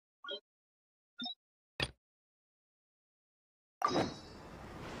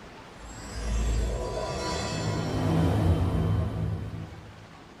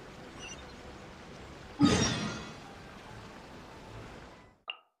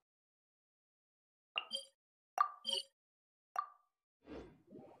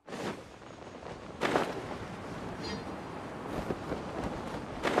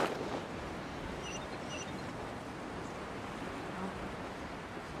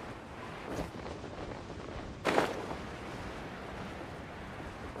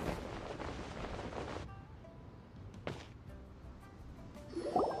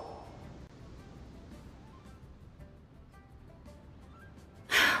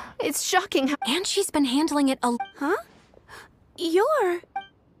It's shocking how— And she's been handling it a— Huh? You're—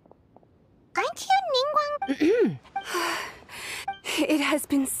 Aren't you Ningguang? It has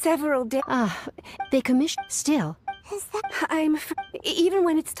been several days. They commission still. Is that... Even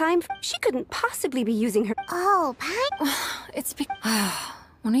when it's time, she couldn't possibly be using her— Oh, Pan? It's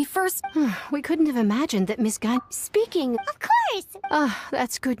when we first— We couldn't have imagined that Miss Gunn— Speaking— Of course!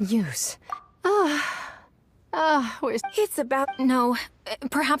 That's good news. Where's— It's about— No,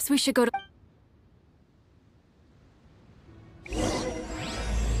 perhaps we should go to—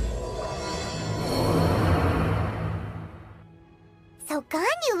 So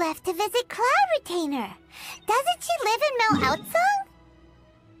Ganyu left to visit Cloud Retainer. Doesn't she live in Mount Outsung?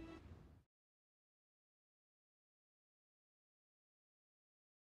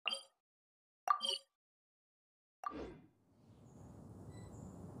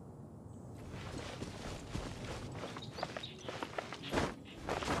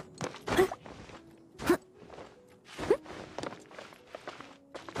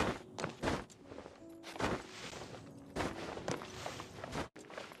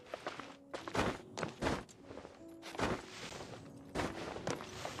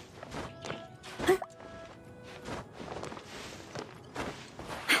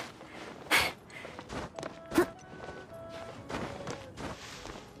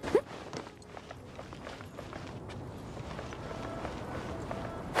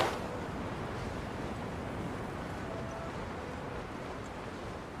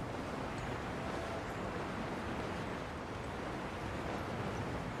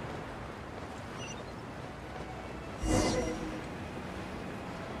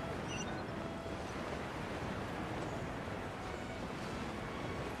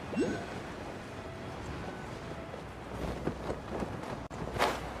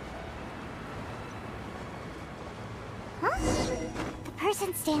 The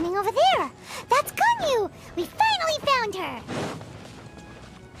person standing over there! That's Ganyu! We finally found her!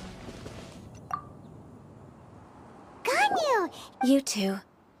 Ganyu! You two.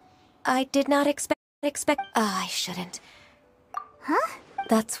 I did not expect. I shouldn't. Huh?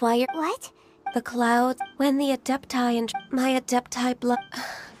 That's why you're. What? The clouds. When the Adepti and my Adepti blood.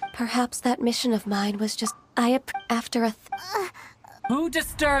 Perhaps that mission of mine was just. After a. Who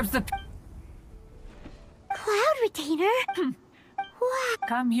disturbs the. Cloud Retainer? What?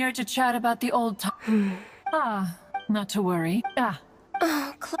 Come here to chat about the old time. Not to worry.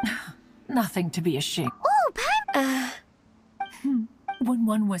 Oh, Nothing to be ashamed. Oh, Pan! When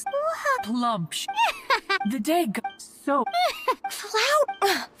one was plump, the day got so.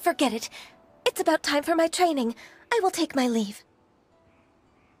 Cloud! Forget it. It's about time for my training. I will take my leave.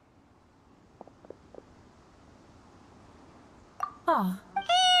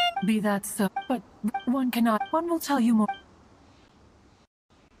 Be that so, but one cannot. One will tell you more.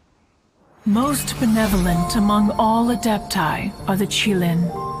 Most benevolent among all Adepti are the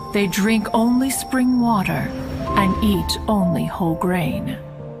Qilin. They drink only spring water and eat only whole grain.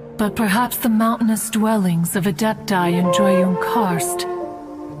 But perhaps the mountainous dwellings of Adepti in Joyun Karst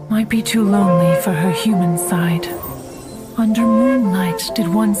might be too lonely for her human side. Under moonlight did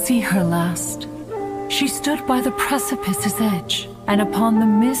one see her last. She stood by the precipice's edge, and upon the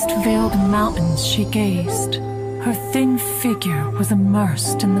mist-veiled mountains she gazed. Her thin figure was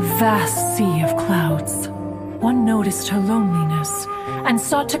immersed in the vast sea of clouds. One noticed her loneliness, and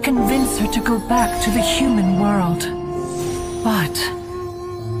sought to convince her to go back to the human world. But,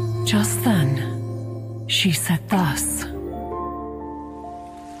 just then, she said thus.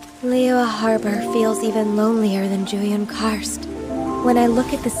 Liyue Harbor feels even lonelier than Joyun Karst. When I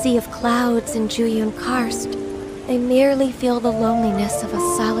look at the sea of clouds in Joyun Karst, I merely feel the loneliness of a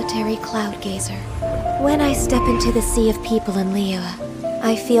solitary cloud gazer. When I step into the sea of people in Liyue,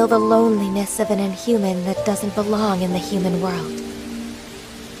 I feel the loneliness of an inhuman that doesn't belong in the human world.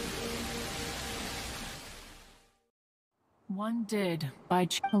 One did, by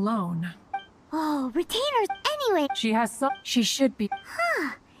alone. Oh, Retainers! Anyway! She has some. She should be.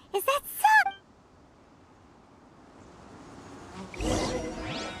 Huh? Is that so? You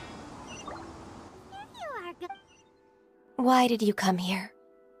are good. Why did you come here?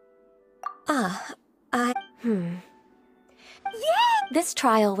 Yeah! This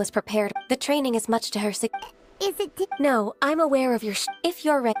trial was prepared. The training is much to her Is it... No, I'm aware of your if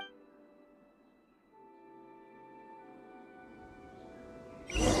you're ready.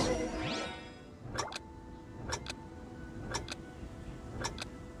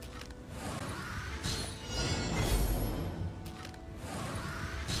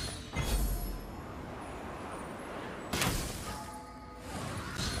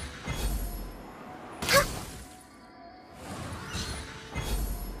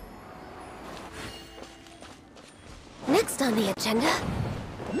 next on the agenda?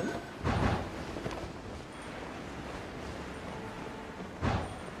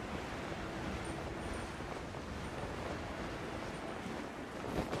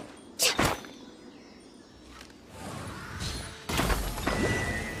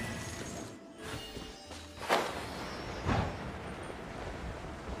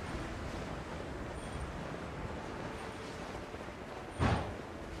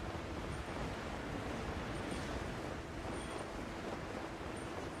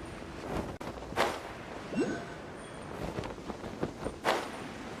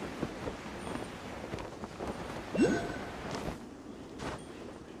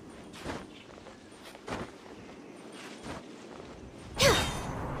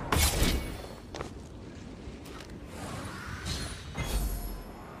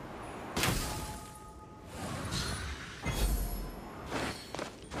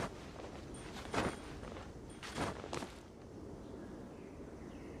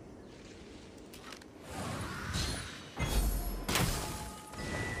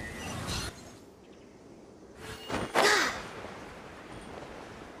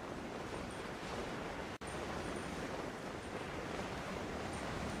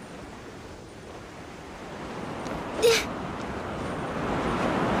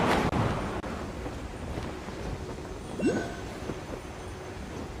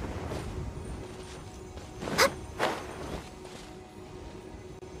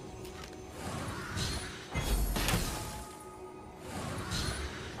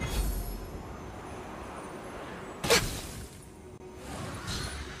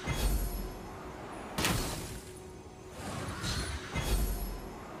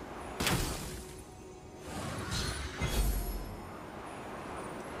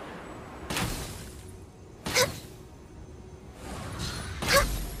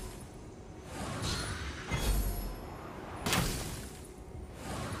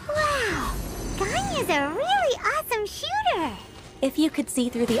 Is a really awesome shooter! If you could see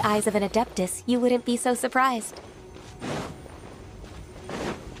through the eyes of an Adeptus, you wouldn't be so surprised.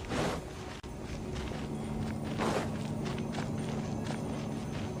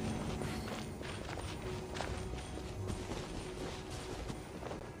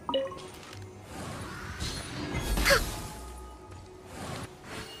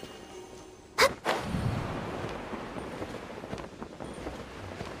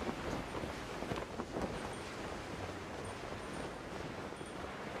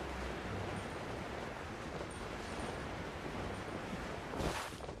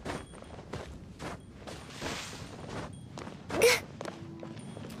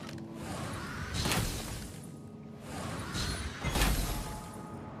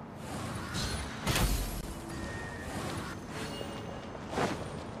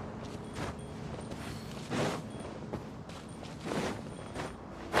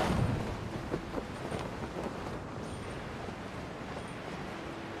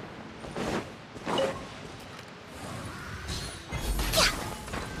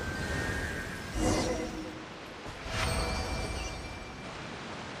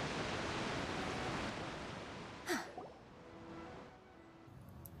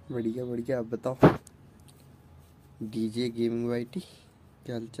 बढ़िया बढ़िया। आप बताओ DJ gaming वाइटी,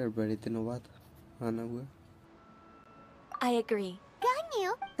 क्या हालचाल? बड़े दिनों बाद आना हुआ। I agree.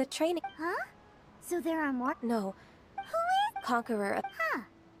 Ganyu? The training... Huh? So there are more? No. Who is? Conqueror. Huh.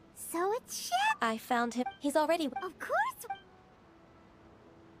 So it's Shep? I found him. He's already... Of course.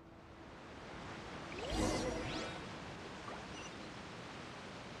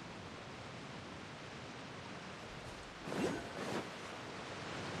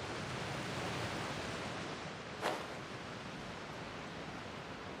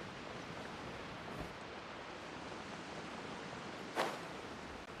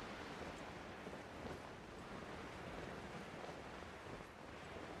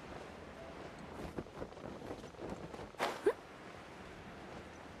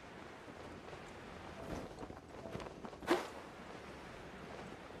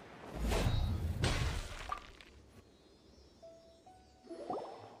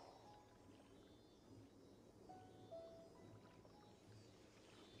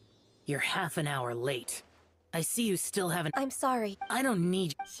 You're half an hour late. I see you still haven't... I'm sorry. I don't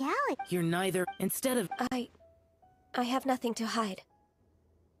need... Shall we? You're neither... Instead of... I have nothing to hide.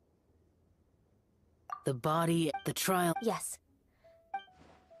 The body, the trial... Yes.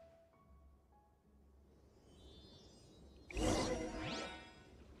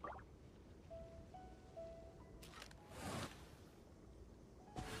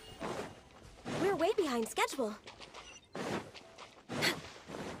 We're way behind schedule.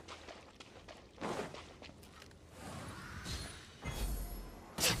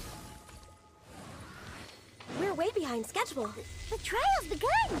 behind schedule. The trial's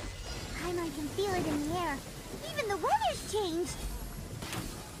begun! I can feel it in the air. Even the weather's changed.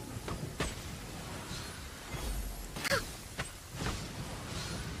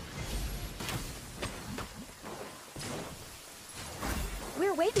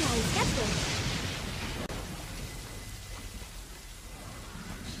 We're way behind schedule.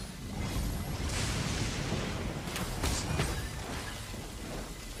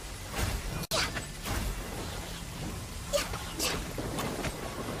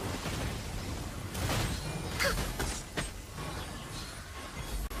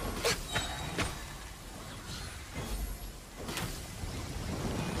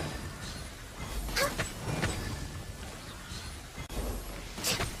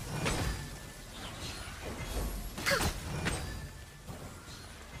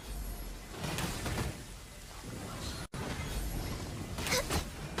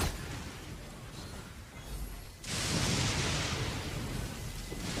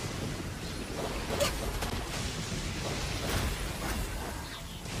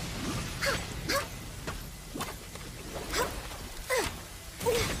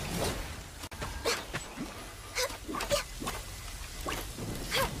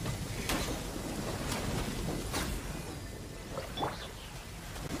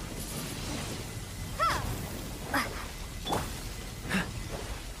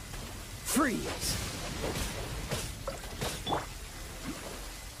 Freeze!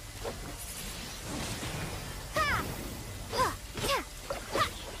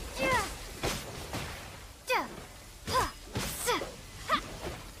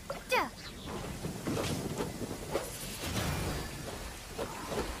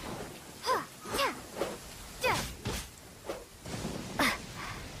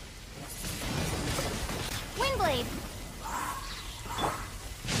 Windblade!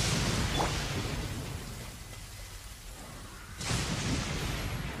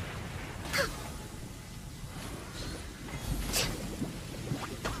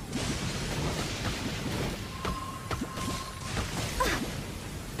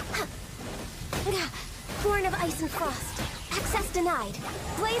 Born of ice and frost. Access denied.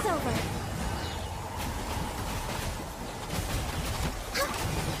 Blaze over.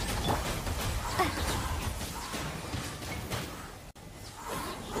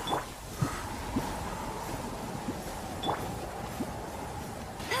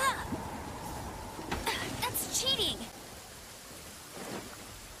 That's cheating!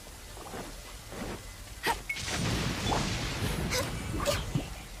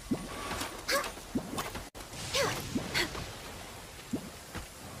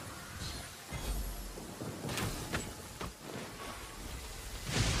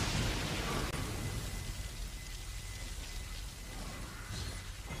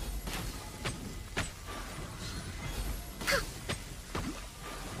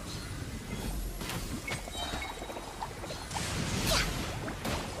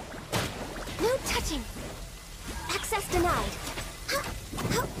 No touching. Access denied.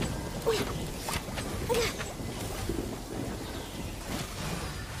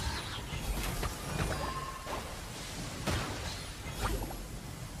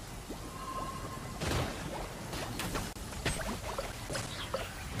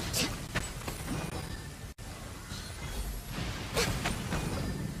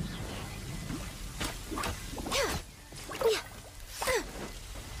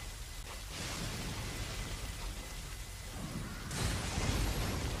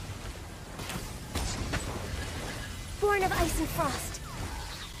 Born of ice and frost.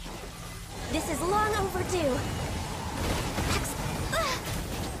 This is long overdue.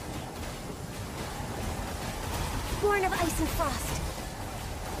 Born of ice and frost.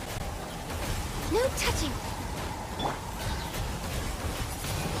 No touching.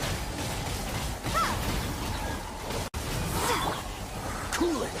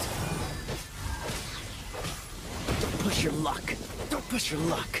 Cool it! Don't push your luck. Don't push your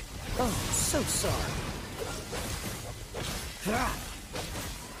luck. Oh, so sorry.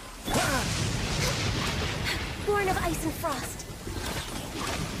 Born of ice and frost.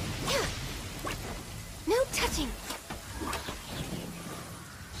 No touching.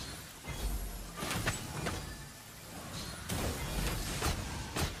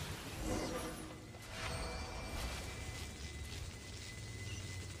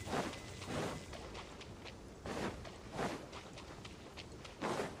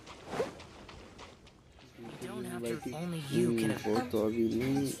 Only you can वो तो अभी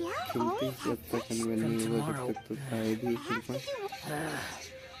नहीं खेलते जब तक अनवन नहीं हुआ तब तक तो शायद ही खेल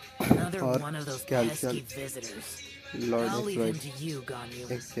another और one of those क्या pesky हालचाल visitors. Lord I'll of leave him right to you, Ganyu.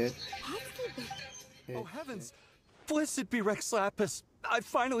 Accept Oh heavens! Blessed be Rex Lapis. I've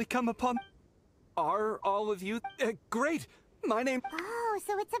finally come upon... Are all of you... great! My name... Oh,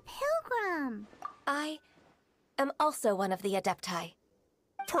 so it's a pilgrim. I am also one of the Adepti.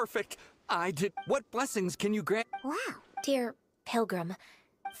 Perfect! I did... What blessings can you grant... Wow. Dear Pilgrim.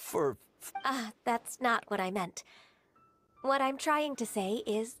 For... That's not what I meant. What I'm trying to say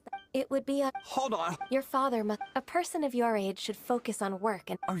is, it would be a... Hold on. Your father a person of your age should focus on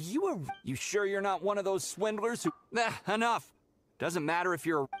work and... Are you a... You sure you're not one of those swindlers who... Enough! Doesn't matter if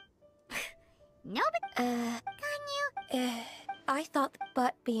you're... No, but... Can you... I thought...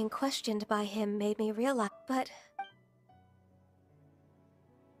 But being questioned by him made me realize... But...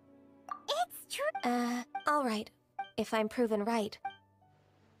 It's true. Alright. If I'm proven right.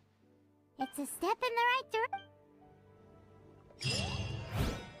 It's a step in the right direction.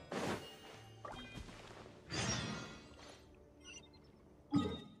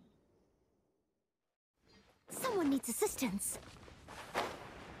 Someone needs assistance.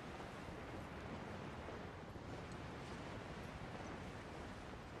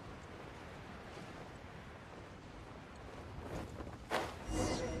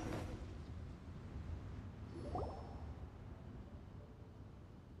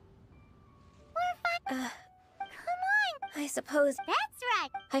 Come on! I suppose... That's right!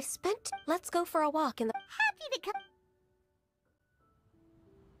 I've spent... Let's go for a walk in the... Happy to come...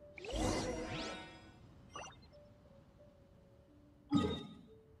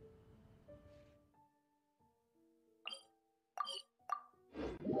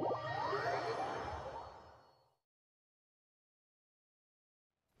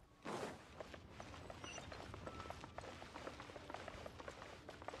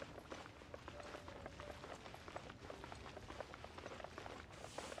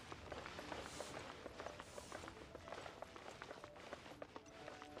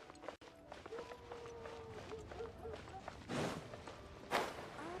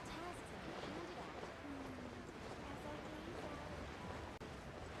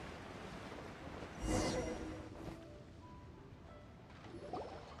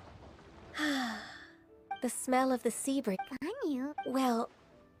 The smell of the sea breeze. Can you? Well,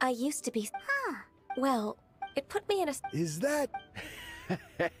 I used to be... Huh. Well, it put me in a... Is that...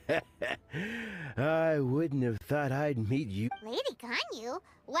 I wouldn't have thought I'd meet you. Lady Ganyu,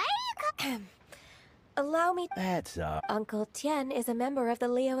 why are you Allow me... That's Uncle Tien is a member of the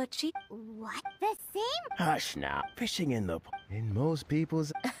Liyue Chi... What? The same? Hush now. Fishing in the... In most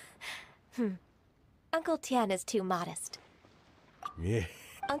people's... Uncle Tien is too modest. Yeah.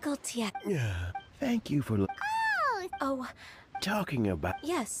 Uncle Tien... Yeah. Thank you for... Oh... Talking about...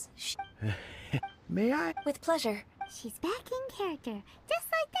 Yes. May I? With pleasure. She's back in character. Just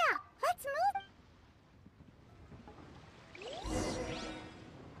like that. Let's move.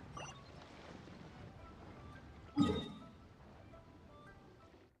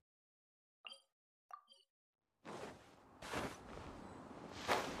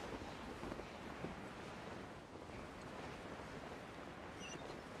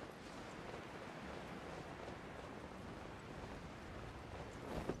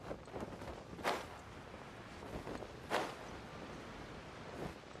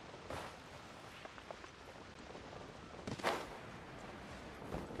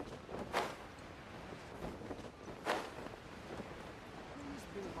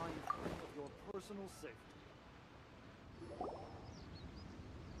 Personal safety.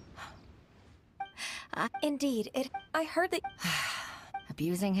 Indeed, I heard that...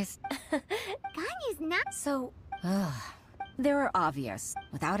 Abusing his... Ganyu's not... So... They're obvious,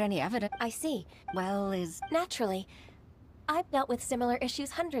 without any evidence. I see. Well, is... Naturally. I've dealt with similar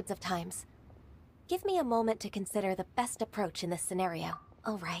issues hundreds of times. Give me a moment to consider the best approach in this scenario.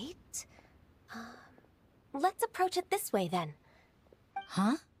 All right? Let's approach it this way, then.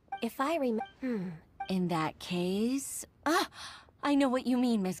 Huh? If I remember... In that case... I know what you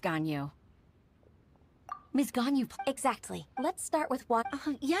mean, Miss Ganyu. Miss Ganyu... Exactly. Let's start with what...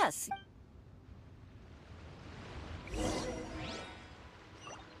 yes.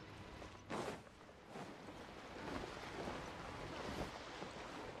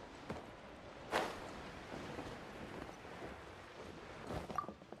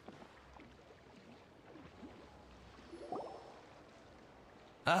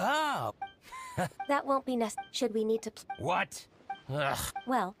 Oh! That won't be necessary. Should we need to... What? Ugh.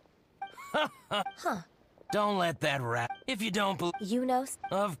 Well... Huh. Don't let that rat... If you don't believe... You know...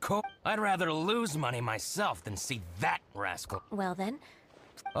 Of course. I'd rather lose money myself than see that rascal. Well then...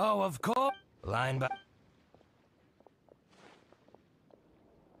 Oh, of course. Line by...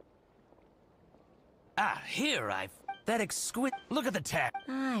 Here That exquisite... Look at the tag.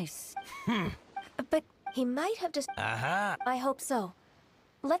 Nice. Hmm. But He might have just... Aha! I hope so.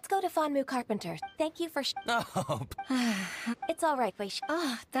 Let's go to Fonmu Carpenter. Thank you for Oh, It's all right, Wei.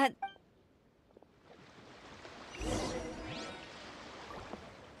 That...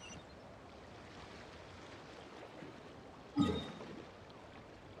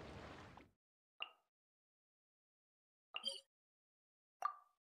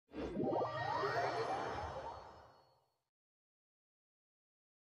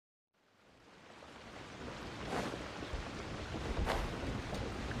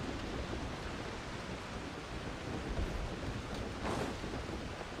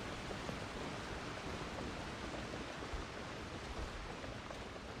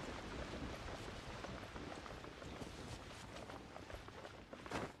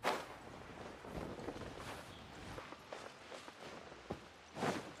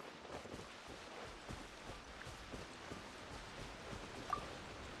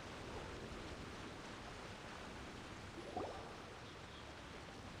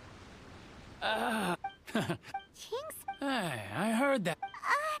 Hey, I heard that.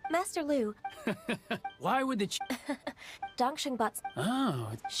 Master Lu. Why would the Dongshengbots.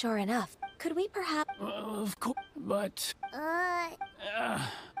 Oh. Sure enough. Could we perhaps... Of course, but... Uh...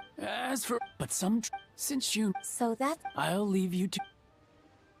 As for... But since you... So that... I'll leave you to...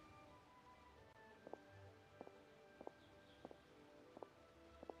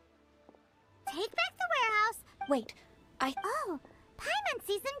 Take back the warehouse. Wait, Oh, Paimon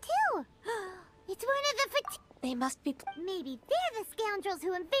sees them too. It's one of the They must be... Maybe they're the scoundrels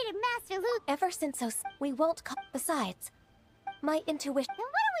who invaded Master Lu. Ever since we won't call... Besides, my intuition... Then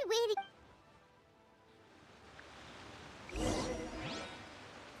what are we waiting...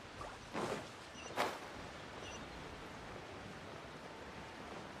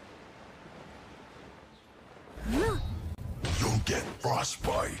 You'll get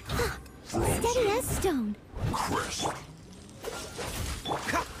frostbite. Steady as stone. Crisp.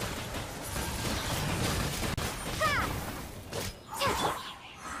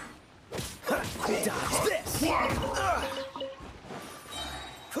 Dodge this!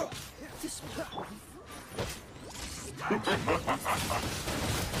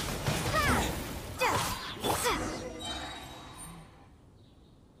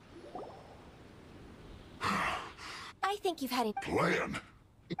 I think you've had a... Plan?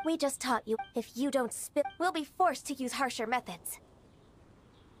 We just taught you. If you don't spit, we'll be forced to use harsher methods.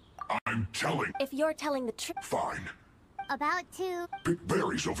 I'm telling... If you're telling the truth... Fine. About to... Pick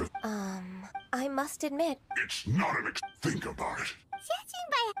berries over... I must admit... It's not an Think about it. Judging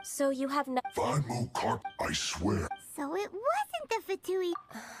by... So you have no... Fonmu Carp, I swear. So it wasn't the Fatui...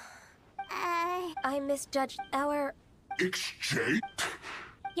 I misjudged our... Exchange?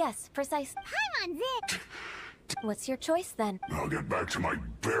 Yes, precise. Paimon's it! What's your choice then? I'll get back to my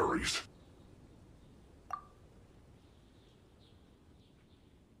berries.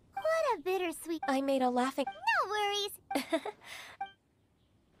 What a bittersweet... I made a laughing... No worries.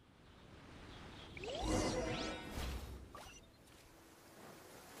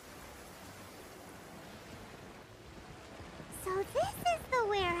 So this is the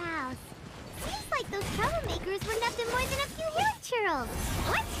warehouse. Seems like those troublemakers were nothing more than a few hill churls.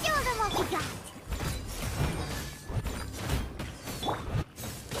 Let's show them what we got.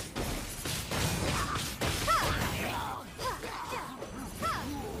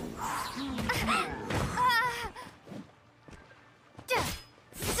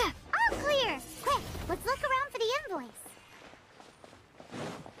 All clear. Quick, let's look around for the invoice.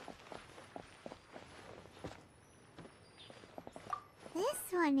 This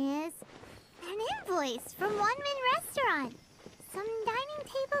one is an invoice from One Min Restaurant. Some dining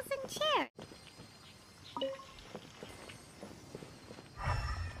tables and chairs.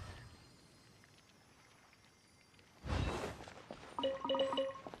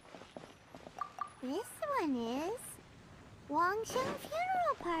 This one is Wangsheng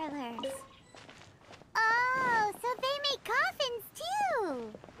Funeral Parlors. Oh, so they make coffins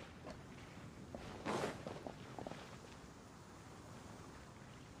too.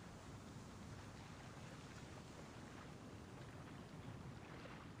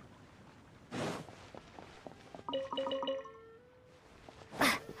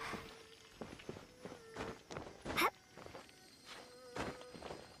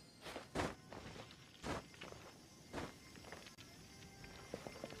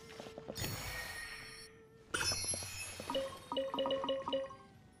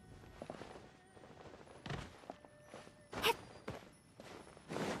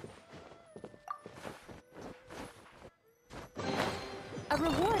 A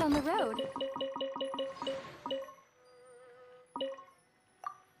reward on the road.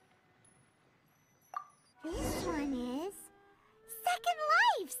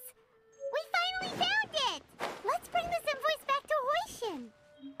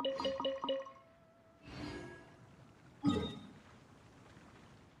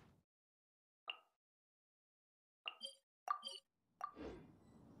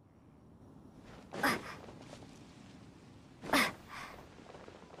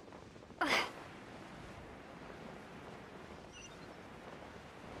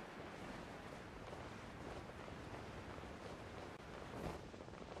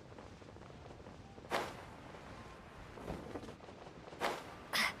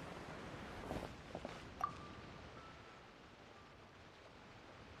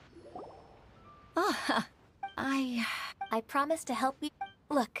 Oh, I promise to help you.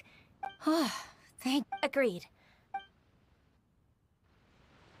 Look. Oh, thank. Agreed.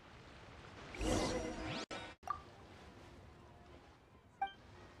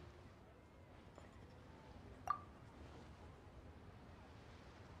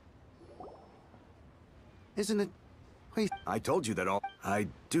 Isn't it? Wait, I told you that all. I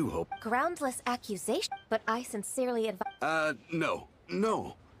do hope. Groundless accusation, but I sincerely advise. No.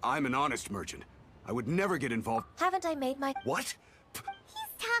 No. I'm an honest merchant. I would never get involved. Haven't I made my... What? He's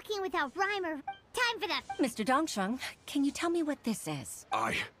talking without rhyme or... Time for the... Mr. Dongsheng, can you tell me what this is?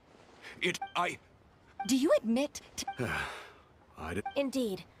 Do you admit to... I did...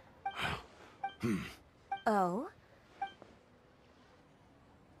 Indeed. Oh?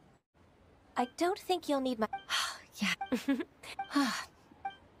 I don't think you'll need my... Yeah.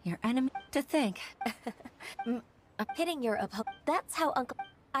 Your enemy... To think. Pitting your opponent. That's how Uncle...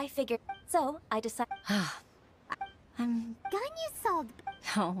 I figured. So, I decided... Ganyu solved...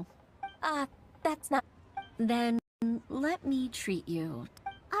 Oh. That's not... Then, let me treat you.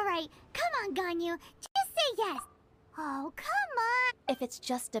 Alright, come on, Ganyu. Just say yes. Oh, come on. If it's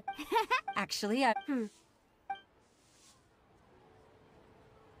just a... Actually, I...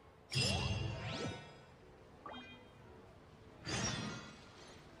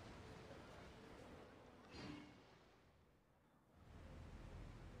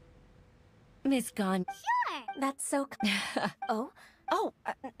 Miss Gon. Sure. That's so... Oh? Oh,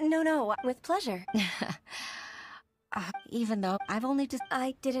 no. With pleasure. Even though I've only just...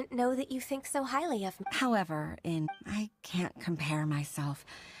 I didn't know that you think so highly of me. However, I can't compare myself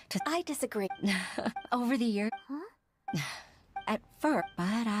to... I disagree. Over the year... Huh? At first,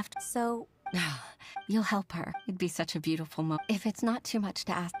 but after... So... You'll help her. It'd be such a beautiful moment. If it's not too much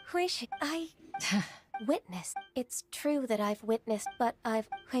to ask... Huishin, witnessed. It's true that I've witnessed, but I've...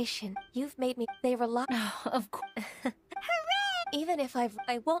 Huishin, you've made me... They rely... Of course. Hooray! Even if I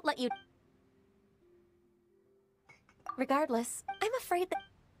won't let you... Regardless, I'm afraid that...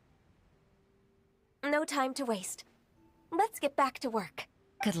 No time to waste. Let's get back to work.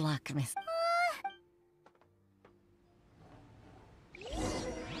 Good luck, Miss...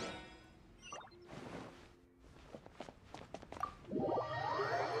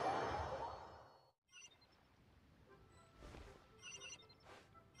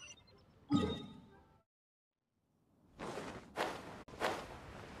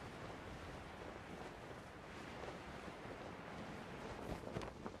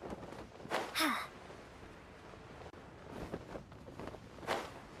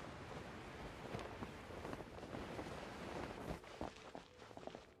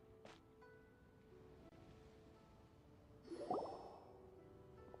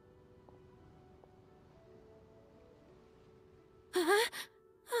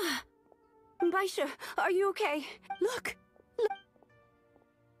 Baisha, are you okay? Look!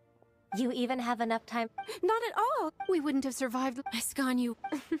 You even have enough time? Not at all! We wouldn't have survived. Miss Ganyu.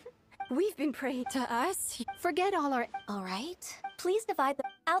 We've been praying to us. Forget all our... All right. Please divide them.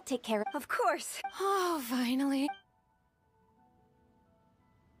 I'll take care Of course. Oh, finally.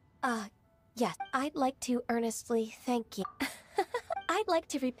 Yes. I'd like to earnestly thank you. I'd like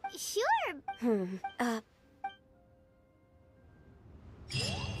to Sure.